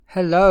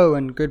Hello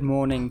and good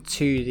morning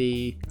to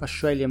the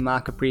Australian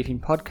Market Briefing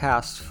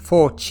podcast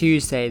for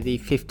Tuesday, the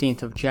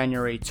 15th of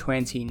January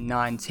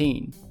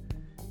 2019.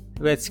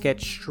 Let's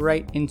get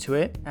straight into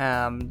it.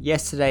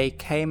 Yesterday,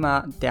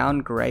 Kmart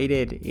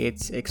downgraded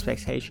its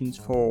expectations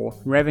for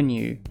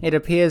revenue. It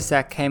appears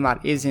that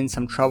Kmart is in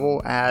some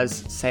trouble as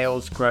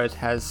sales growth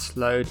has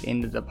slowed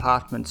in the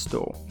department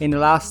store. In the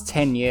last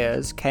 10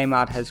 years,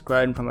 Kmart has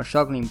grown from a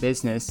struggling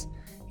business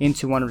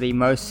into one of the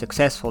most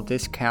successful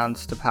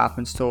discount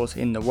department stores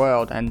in the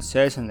world and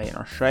certainly in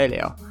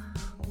Australia.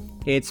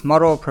 Its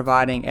model of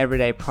providing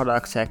everyday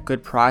products at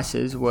good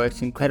prices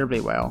works incredibly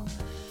well,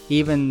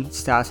 even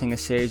starting a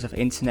series of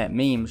internet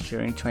memes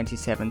during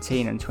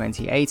 2017 and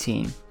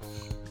 2018.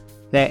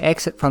 Their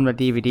exit from the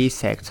DVD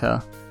sector,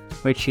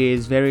 which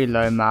is very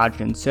low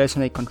margin,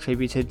 certainly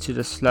contributed to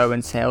the slow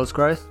in sales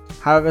growth.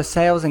 However,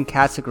 sales in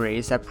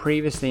categories that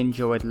previously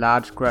enjoyed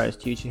large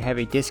growth due to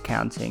heavy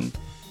discounting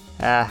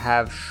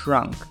have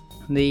shrunk.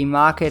 The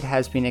market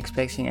has been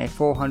expecting a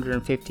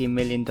 $450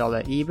 million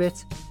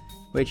EBIT,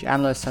 which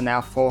analysts are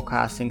now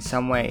forecasting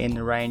somewhere in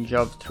the range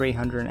of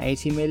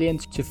 $380 million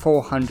to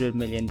 $400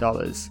 million.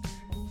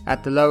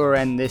 At the lower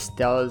end, this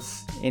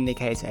does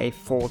indicate a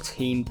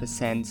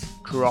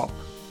 14% drop.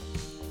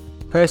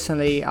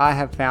 Personally, I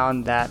have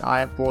found that I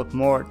have bought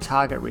more at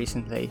Target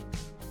recently,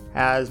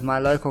 as my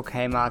local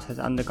Kmart has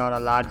undergone a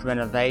large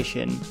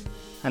renovation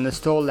and the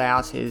store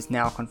layout is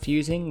now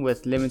confusing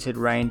with limited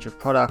range of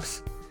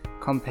products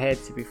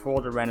compared to before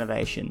the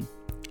renovation.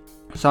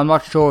 So I'm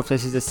not sure if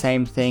this is the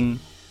same thing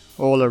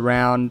all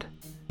around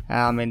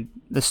in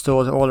the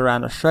stores all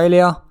around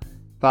Australia,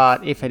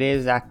 but if it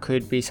is, that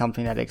could be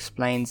something that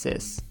explains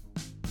this.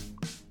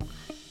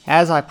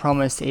 As I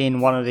promised in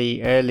one of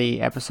the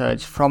early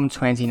episodes from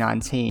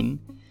 2019,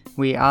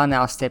 we are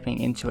now stepping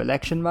into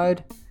election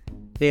mode.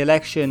 The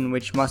election,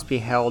 which must be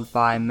held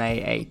by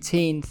May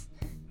 18th,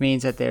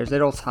 means that there's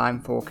little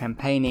time for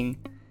campaigning,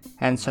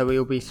 and so we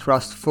will be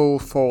thrust full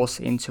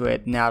force into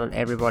it now that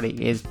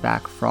everybody is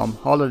back from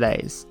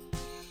holidays.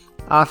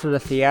 After the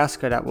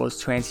fiasco that was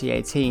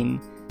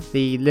 2018,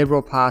 the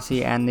Liberal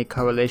Party and the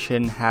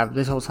Coalition have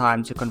little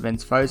time to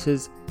convince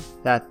voters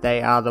that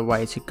they are the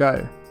way to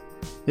go.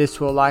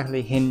 This will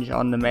likely hinge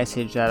on the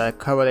message that a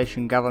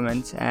coalition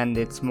government and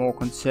its more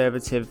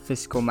conservative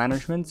fiscal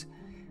management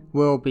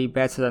will be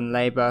better than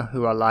Labour,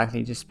 who are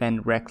likely to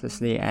spend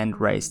recklessly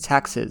and raise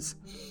taxes.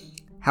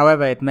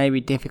 However, it may be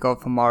difficult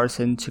for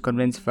Morrison to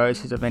convince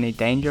voters of any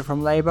danger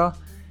from Labour,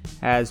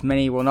 as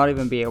many will not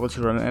even be able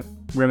to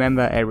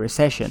remember a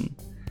recession.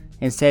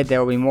 Instead, they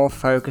will be more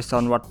focused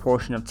on what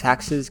portion of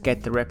taxes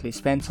get directly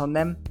spent on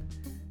them.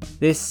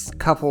 This,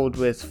 coupled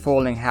with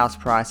falling house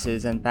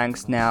prices and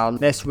banks now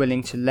less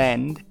willing to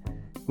lend,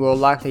 will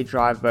likely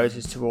drive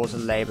voters towards a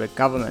Labour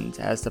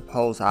government, as the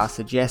polls are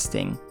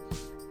suggesting.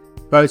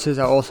 Voters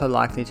are also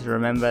likely to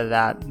remember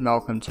that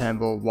Malcolm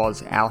Turnbull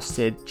was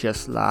ousted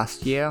just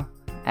last year,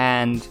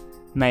 and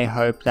may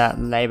hope that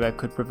Labour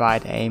could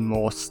provide a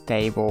more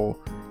stable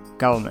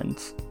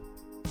government.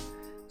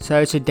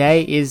 So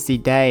today is the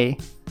day,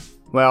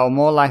 well,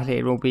 more likely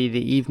it will be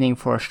the evening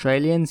for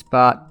Australians,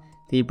 but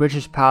the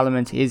British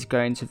Parliament is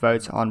going to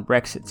vote on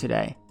Brexit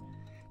today.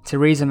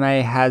 Theresa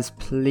May has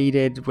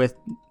pleaded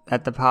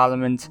that the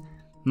Parliament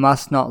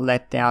must not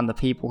let down the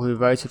people who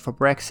voted for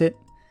Brexit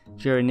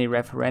during the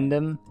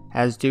referendum,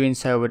 as doing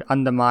so would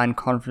undermine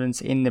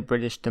confidence in the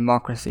British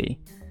democracy.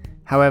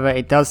 However,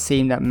 it does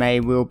seem that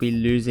May will be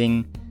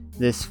losing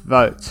this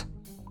vote.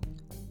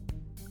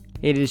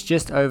 It is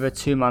just over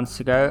 2 months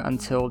ago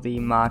until the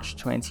March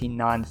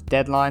 29th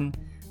deadline,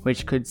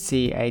 which could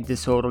see a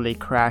disorderly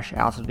crash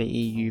out of the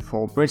EU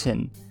for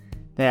Britain.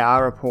 There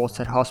are reports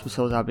that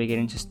hospitals are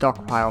beginning to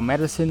stockpile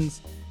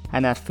medicines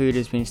and that food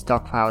has been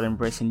stockpiled in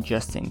Britain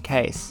just in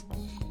case.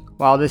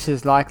 While this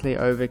is likely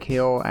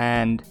overkill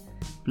and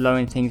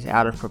blowing things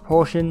out of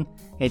proportion,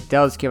 it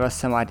does give us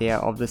some idea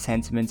of the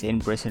sentiment in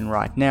Britain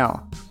right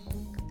now.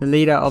 The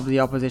leader of the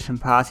opposition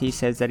party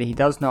says that he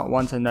does not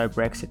want a no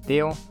Brexit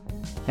deal,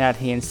 that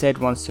he instead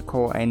wants to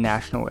call a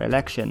national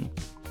election.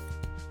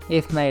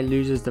 If May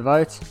loses the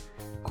vote,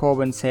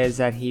 Corbyn says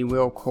that he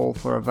will call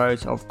for a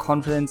vote of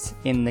confidence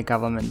in the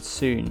government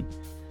soon.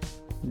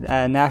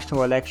 A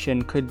national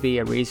election could be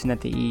a reason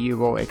that the EU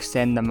will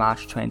extend the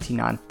March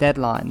 29th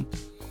deadline.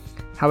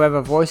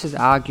 However, voices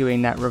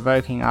arguing that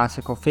revoking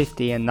Article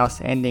 50 and thus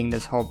ending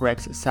this whole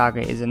Brexit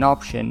saga is an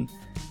option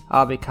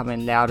are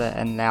becoming louder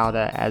and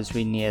louder as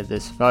we near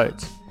this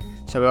vote.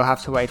 So we'll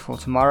have to wait for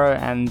tomorrow,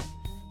 and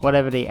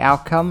whatever the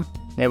outcome,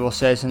 there will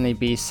certainly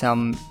be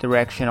some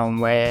direction on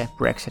where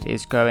Brexit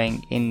is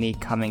going in the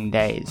coming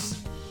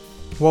days.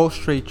 Wall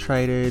Street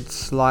traded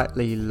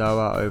slightly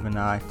lower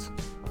overnight,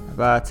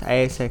 but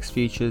ASX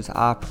futures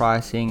are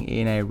pricing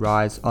in a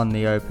rise on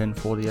the open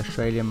for the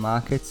Australian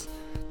markets,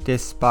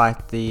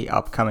 despite the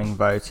upcoming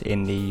vote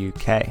in the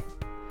UK.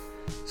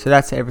 So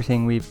that's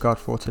everything we've got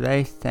for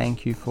today.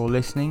 Thank you for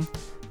listening.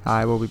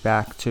 I will be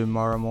back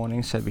tomorrow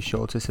morning, so be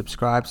sure to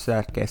subscribe so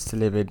that gets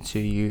delivered to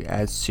you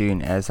as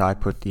soon as I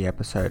put the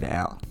episode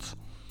out.